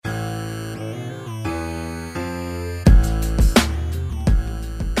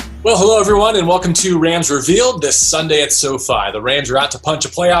Well, hello, everyone, and welcome to Rams Revealed this Sunday at SoFi. The Rams are out to punch a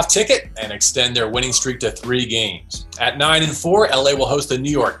playoff ticket and extend their winning streak to 3 games. At 9-4, LA will host the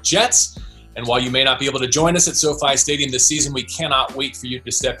New York Jets. And while you may not be able to join us at SoFi Stadium this season, we cannot wait for you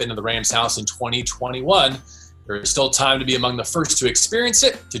to step into the Rams house in 2021. There is still time to be among the first to experience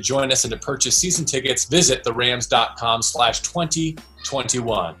it. To join us and to purchase season tickets, visit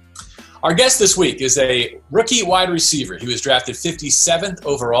therams.com/2021. Our guest this week is a rookie wide receiver. He was drafted 57th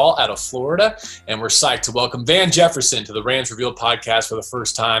overall out of Florida, and we're psyched to welcome Van Jefferson to the Rams Revealed podcast for the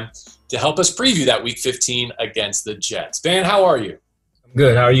first time to help us preview that Week 15 against the Jets. Van, how are you? I'm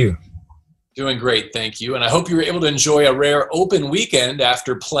good. How are you? Doing great, thank you. And I hope you were able to enjoy a rare open weekend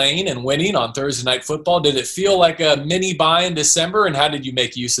after playing and winning on Thursday Night Football. Did it feel like a mini bye in December, and how did you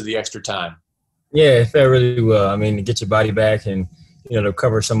make use of the extra time? Yeah, it felt really well. I mean, to get your body back and to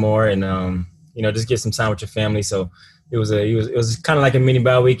recover some more and just get some time with your family. So it was kind of like a mini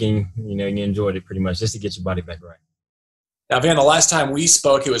bye week, and you enjoyed it pretty much just to get your body back right. Now, Van, the last time we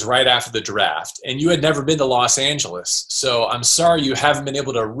spoke, it was right after the draft, and you had never been to Los Angeles. So I'm sorry you haven't been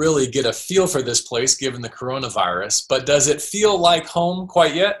able to really get a feel for this place given the coronavirus. But does it feel like home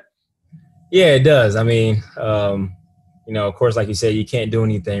quite yet? Yeah, it does. I mean, of course, like you said, you can't do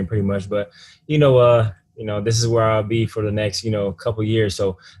anything pretty much, but this is where I'll be for the next, couple years.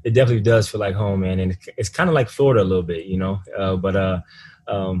 So it definitely does feel like home, man. And it's kind of like Florida a little bit, but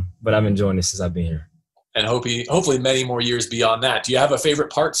I'm enjoying this since I've been here. And hopefully many more years beyond that. Do you have a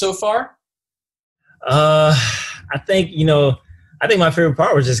favorite part so far? I think my favorite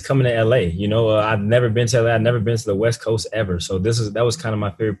part was just coming to LA. I've never been to LA. I've never been to the West Coast ever. So that was kind of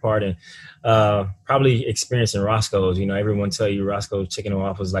my favorite part. And probably experiencing Roscoe's. Everyone tell you Roscoe's Chicken and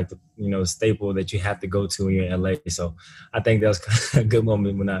Waffles is like the staple that you have to go to when you're in LA. So I think that was kind of a good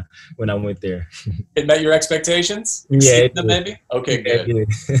moment when I went there. It met your expectations? Yeah. Maybe? Okay, yeah, good.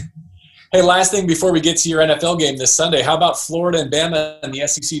 Hey, last thing before we get to your NFL game this Sunday, how about Florida and Bama and the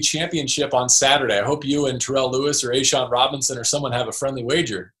SEC Championship on Saturday? I hope you and Terrell Lewis or A'Shawn Robinson or someone have a friendly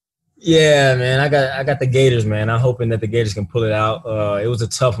wager. Yeah, man, I got the Gators, man. I'm hoping that the Gators can pull it out. It was a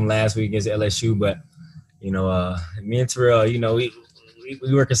tough one last week against LSU, but me and Terrell, we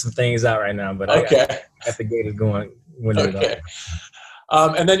working some things out right now. But okay. I got the Gators going. Okay.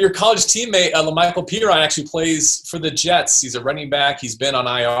 And then your college teammate, LaMichael Piron, actually plays for the Jets. He's a running back. He's been on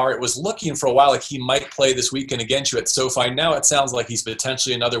IR. It was looking for a while like he might play this weekend against you at SoFi. Now it sounds like he's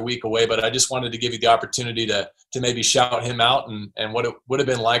potentially another week away, but I just wanted to give you the opportunity to maybe shout him out and what it would have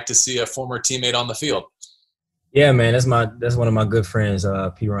been like to see a former teammate on the field. Yeah, man, that's one of my good friends,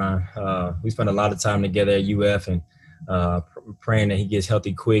 Piron. We spent a lot of time together at UF and praying that he gets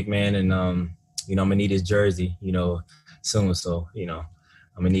healthy quick, man. And, I'm going to need his jersey, soon. So,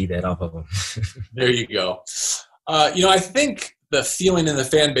 I'm going to need that off of him. There you go. I think the feeling in the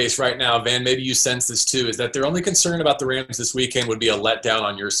fan base right now, Van, maybe you sense this too, is that their only concern about the Rams this weekend would be a letdown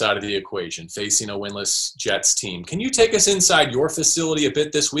on your side of the equation, facing a winless Jets team. Can you take us inside your facility a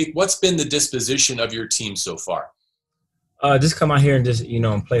bit this week? What's been the disposition of your team so far? Just come out here and just,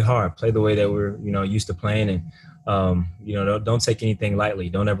 and play hard, play the way that we're, used to playing. And, don't take anything lightly.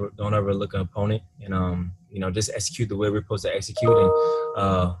 Don't ever look at an opponent and, just execute the way we're supposed to execute, and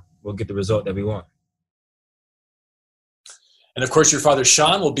we'll get the result that we want. And, of course, your father,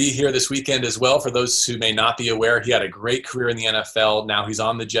 Sean, will be here this weekend as well. For those who may not be aware, he had a great career in the NFL. Now he's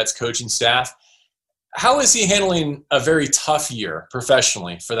on the Jets coaching staff. How is he handling a very tough year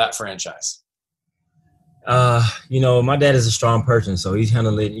professionally for that franchise? My dad is a strong person, so he's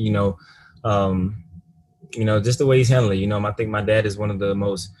handled it, just the way he's handled it. I think my dad is one of the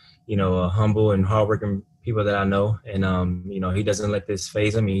most, humble and hardworking people that I know. And, he doesn't let this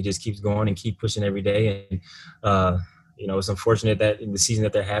phase him. He just keeps going and keep pushing every day. And, it's unfortunate that in the season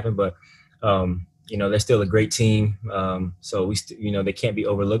that they're having, but, they're still a great team. So they can't be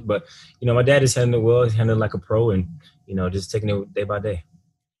overlooked. But, my dad is handling it well. He's handling it like a pro and, just taking it day by day.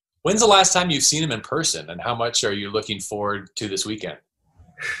 When's the last time you've seen him in person, and how much are you looking forward to this weekend?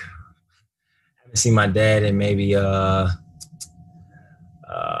 I haven't seen my dad in maybe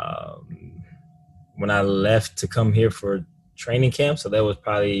when I left to come here for training camp. So that was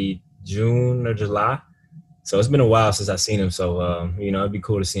probably June or July. So it's been a while since I've seen him. So, it'd be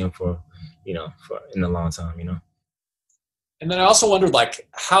cool to see him for in a long time, And then I also wondered,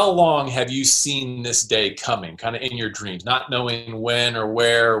 how long have you seen this day coming, kind of in your dreams, not knowing when or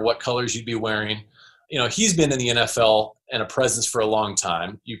where or what colors you'd be wearing? He's been in the NFL and a presence for a long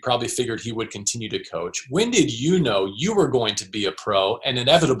time. You probably figured he would continue to coach. When did you know you were going to be a pro and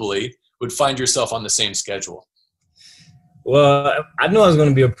inevitably would find yourself on the same schedule? Well, I knew I was going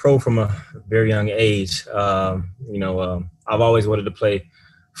to be a pro from a very young age. I've always wanted to play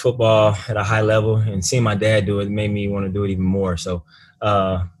football at a high level, and seeing my dad do it made me want to do it even more. So,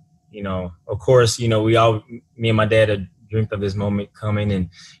 of course, me and my dad had dreamt of this moment coming, and,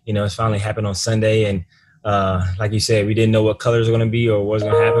 it's finally happened on Sunday. And like you said, we didn't know what colors were going to be or what was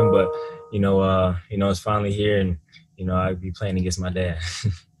going to happen, but, it's finally here, and, I'd be playing against my dad.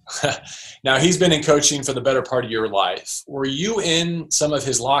 Now, he's been in coaching for the better part of your life. Were you in some of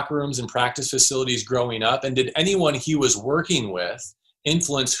his locker rooms and practice facilities growing up? And did anyone he was working with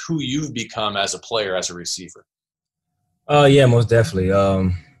influence who you've become as a player, as a receiver? Yeah, most definitely.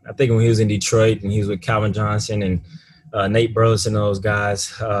 I think when he was in Detroit and he was with Calvin Johnson and Nate Burleson, those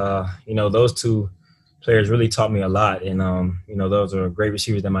guys, those two players really taught me a lot. And, those are great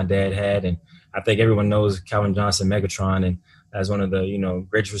receivers that my dad had. And I think everyone knows Calvin Johnson, Megatron, and as one of the,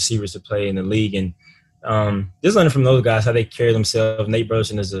 greatest receivers to play in the league. And just learning from those guys, how they carry themselves. Nate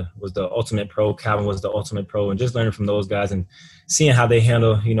Burleson was the ultimate pro. Calvin was the ultimate pro. And just learning from those guys and seeing how they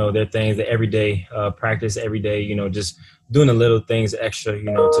handle, their things, the everyday practice, every day, just doing the little things extra,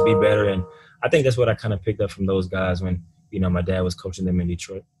 to be better. And I think that's what I kind of picked up from those guys when, my dad was coaching them in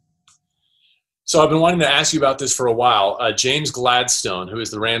Detroit. So I've been wanting to ask you about this for a while. James Gladstone, who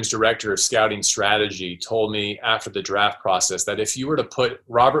is the Rams director of scouting strategy, told me after the draft process that if you were to put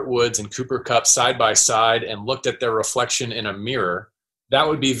Robert Woods and Cooper Kupp side by side and looked at their reflection in a mirror, that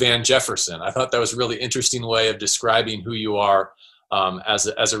would be Van Jefferson. I thought that was a really interesting way of describing who you are as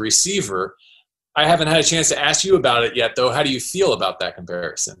a receiver. I haven't had a chance to ask you about it yet, though. How do you feel about that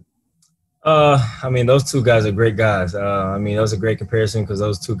comparison? Those two guys are great guys. That was a great comparison because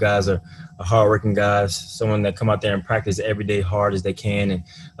those two guys are hardworking guys, someone that come out there and practice every day hard as they can and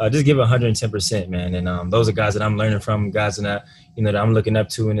just give 110%, man. And those are guys that I'm learning from, guys that I'm looking up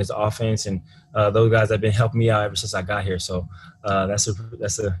to in this offense, and those guys have been helping me out ever since I got here. So I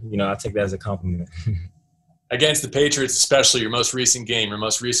take that as a compliment. Against the Patriots, especially your most recent game, your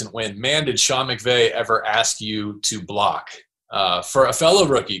most recent win, man, did Sean McVay ever ask you to block? For a fellow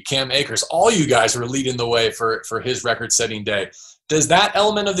rookie, Cam Akers, all you guys were leading the way for his record-setting day. Does that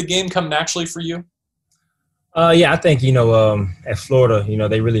element of the game come naturally for you? Yeah, I think, at Florida,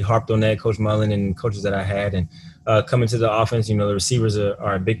 they really harped on that, Coach Mullen and coaches that I had. And coming to the offense, the receivers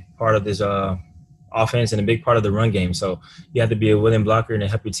are a big part of this offense and a big part of the run game. So you have to be a willing blocker and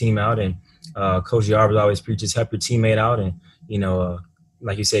help your team out. And Coach Yarbrough always preaches help your teammate out. And,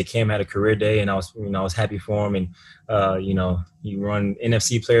 like you said, Cam had a career day, and I was happy for him. And, he won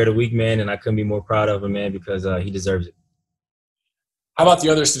NFC Player of the Week, man, and I couldn't be more proud of him, man, because he deserves it. How about the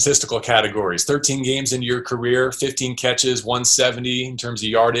other statistical categories? 13 games into your career, 15 catches, 170 in terms of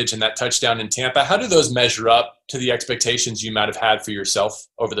yardage, and that touchdown in Tampa. How do those measure up to the expectations you might have had for yourself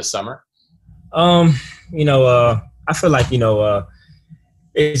over the summer? I feel like,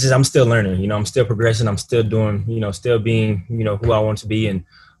 it's just I'm still learning. I'm still progressing. I'm still doing, still being, who I want to be, and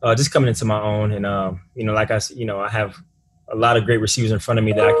just coming into my own. And I have a lot of great receivers in front of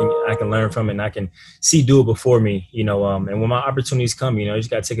me that I can learn from, and I can see do it before me. And when my opportunities come, you just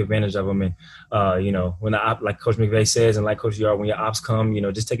got to take advantage of them. And when like Coach McVay says, and like Coach Yard, when your ops come,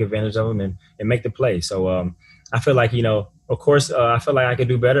 just take advantage of them and make the play. So I feel like of course, I feel like I could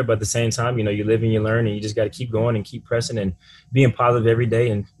do better, but at the same time, you live and you learn, and you just got to keep going and keep pressing and being positive every day,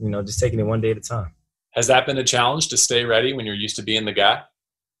 and, just taking it one day at a time. Has that been a challenge to stay ready when you're used to being the guy?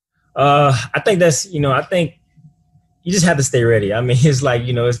 I think that's, I think you just have to stay ready. It's like,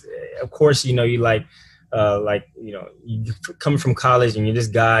 it's, of course, you coming from college and you're this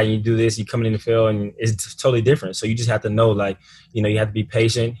guy and you do this, you come in the field and it's totally different. So you just have to know, you have to be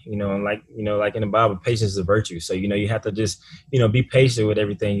patient, and like in the Bible, patience is a virtue. So, you have to just, be patient with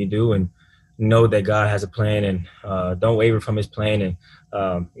everything you do and know that God has a plan, and don't waver from his plan.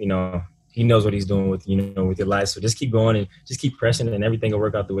 And, he knows what he's doing with, with your life. So just keep going and just keep pressing, and everything will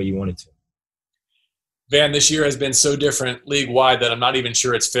work out the way you want it to. Van, this year has been so different league-wide that I'm not even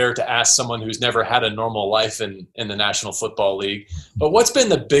sure it's fair to ask someone who's never had a normal life in the National Football League. But what's been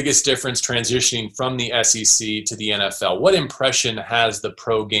the biggest difference transitioning from the SEC to the NFL? What impression has the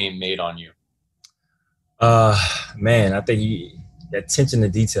pro game made on you? Man, I think attention to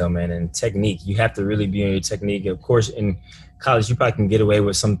detail, man, and technique. You have to really be on your technique. Of course, in college, you probably can get away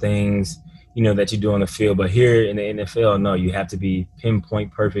with some things, that you do on the field. But here in the NFL, no, you have to be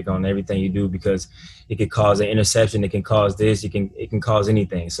pinpoint perfect on everything you do, because it could cause an interception. It can cause this. It can cause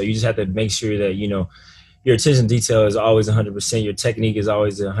anything. So you just have to make sure that, your attention to detail is always 100%. Your technique is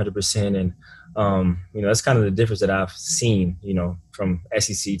always 100%. And, that's kind of the difference that I've seen, from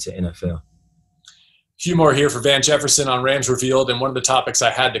SEC to NFL. A few more here for Van Jefferson on Rams Revealed. And one of the topics I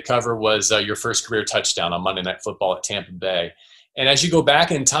had to cover was your first career touchdown on Monday Night Football at Tampa Bay. And as you go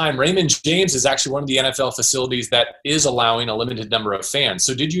back in time, Raymond James is actually one of the NFL facilities that is allowing a limited number of fans.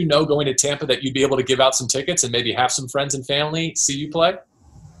 So did you know going to Tampa that you'd be able to give out some tickets and maybe have some friends and family see you play?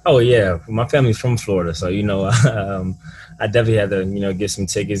 Oh, yeah. My family's from Florida. So, I definitely had to, get some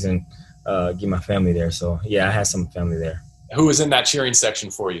tickets and get my family there. So, yeah, I had some family there. Who was in that cheering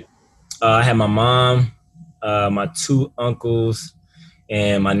section for you? I had my mom, my 2 uncles,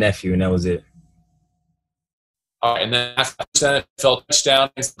 and my nephew, and that was it. All right, and then after that NFL touchdown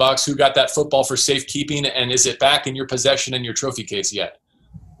against the Bucs, who got that football for safekeeping, and is it back in your possession in your trophy case yet?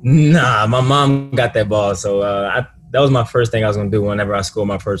 Nah, my mom got that ball, so that was my first thing I was going to do whenever I scored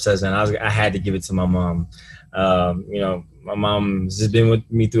my first touchdown. I had to give it to my mom. My mom's just been with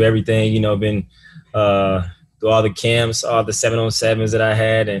me through everything, been through all the camps, all the 7-on-7s that I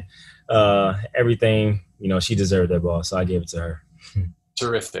had, and everything, she deserved that ball, so I gave it to her.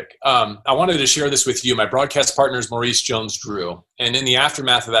 Terrific. I wanted to share this with you. My broadcast partner is Maurice Jones-Drew, and in the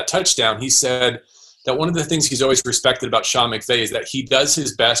aftermath of that touchdown, he said that one of the things he's always respected about Sean McVay is that he does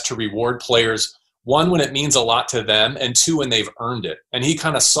his best to reward players, 1, when it means a lot to them, and 2, when they've earned it. And he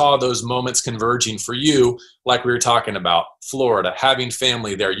kind of saw those moments converging for you, like we were talking about, Florida, having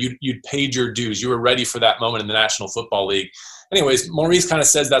family there. You'd paid your dues. You were ready for that moment in the National Football League. Anyways, Maurice kind of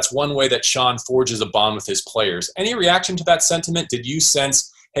says that's one way that Sean forges a bond with his players. Any reaction to that sentiment? Did you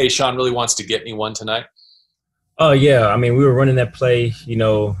sense, hey, Sean really wants to get me one tonight? Oh, yeah. I mean, we were running that play,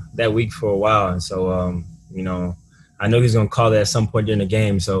 that week for a while. And so, I know he's going to call that at some point during the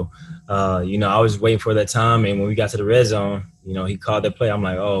game. So, I was waiting for that time. And when we got to the red zone, he called that play. I'm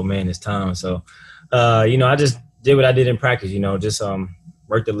like, oh, man, it's time. So, I just did what I did in practice, just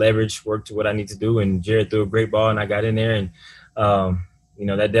worked the leverage, worked to what I need to do. And Jared threw a great ball, and I got in there. And,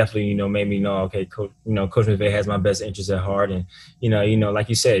 that definitely, made me know, okay, Coach McVay has my best interest at heart. And, like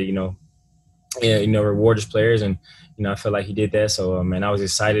you said, reward his players. And, I felt like he did that. So, I was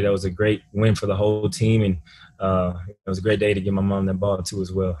excited. That was a great win for the whole team. And it was a great day to give my mom that ball, too,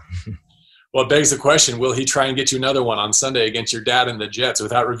 as well. Well, it begs the question, will he try and get you another one on Sunday against your dad and the Jets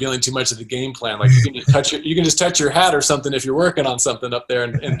without revealing too much of the game plan? Like you can just touch your hat or something if you're working on something up there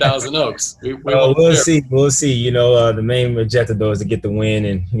in Thousand Oaks. We'll see. We'll see. The main objective, though, is to get the win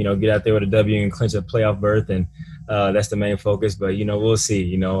and, get out there with a W and clinch a playoff berth. And that's the main focus. But, we'll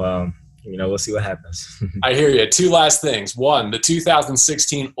see. We'll see what happens. I hear you. 2 last things. 1, the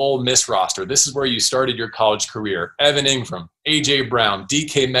 2016 Ole Miss roster. This is where you started your college career. Evan Ingram, A.J. Brown,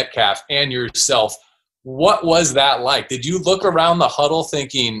 DK Metcalf, and yourself. What was that like? Did you look around the huddle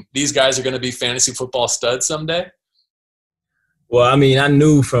thinking these guys are going to be fantasy football studs someday? Well, I mean, I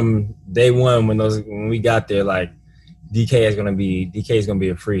knew from day one when we got there, like, DK is gonna be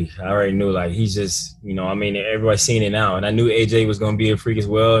a freak. I already knew, like, he's just, everybody's seeing it now. And I knew AJ was gonna be a freak as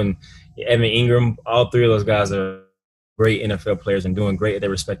well. And Evan Ingram, all 3 of those guys are great NFL players and doing great at their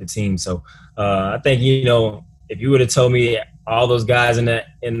respective teams. So I think, if you would have told me all those guys in that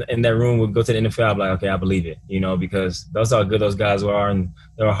room would go to the NFL, I'd be like, okay, I believe it, because that's how good those guys are, and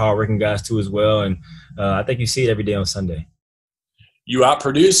they're hardworking guys too as well. And I think you see it every day on Sunday. You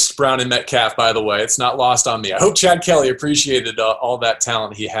outproduced Brown and Metcalf, by the way. It's not lost on me. I hope Chad Kelly appreciated all that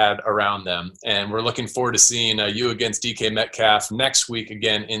talent he had around them. And we're looking forward to seeing you against DK Metcalf next week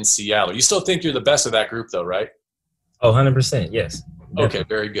again in Seattle. You still think you're the best of that group, though, right? Oh, 100%, yes. Definitely. Okay,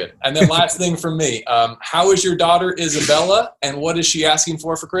 very good. And then last thing from me, how is your daughter Isabella, and what is she asking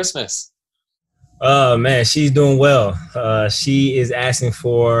for Christmas? Oh, man, she's doing well. She is asking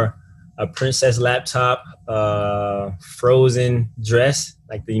for a princess laptop, Frozen dress,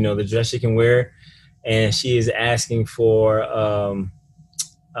 like the dress she can wear, and she is asking for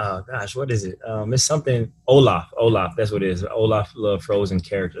what is it? It's something Olaf. That's what it is. Olaf, the Frozen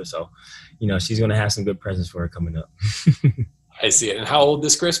character. So, she's gonna have some good presents for her coming up. I see it. And how old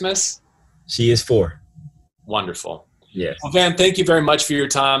this Christmas? She is 4. Wonderful. Yes. Well, Van, thank you very much for your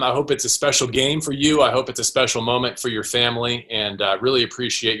time. I hope it's a special game for you. I hope it's a special moment for your family, and really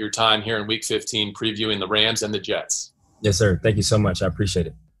appreciate your time here in Week 15 previewing the Rams and the Jets. Yes, sir. Thank you so much. I appreciate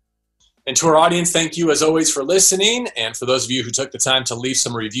it. And to our audience, thank you as always for listening. And for those of you who took the time to leave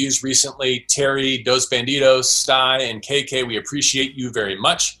some reviews recently, Terry, Dos Banditos, Sty, and KK, we appreciate you very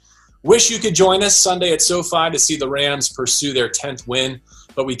much. Wish you could join us Sunday at SoFi to see the Rams pursue their 10th win.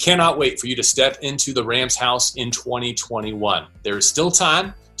 But we cannot wait for you to step into the Rams house in 2021. There is still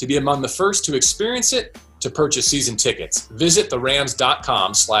time to be among the first to experience it, to purchase season tickets. Visit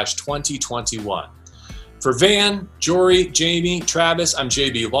therams.com/2021. For Van, Jory, Jamie, Travis, I'm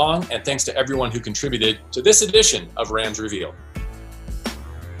JB Long, and thanks to everyone who contributed to this edition of Rams Revealed.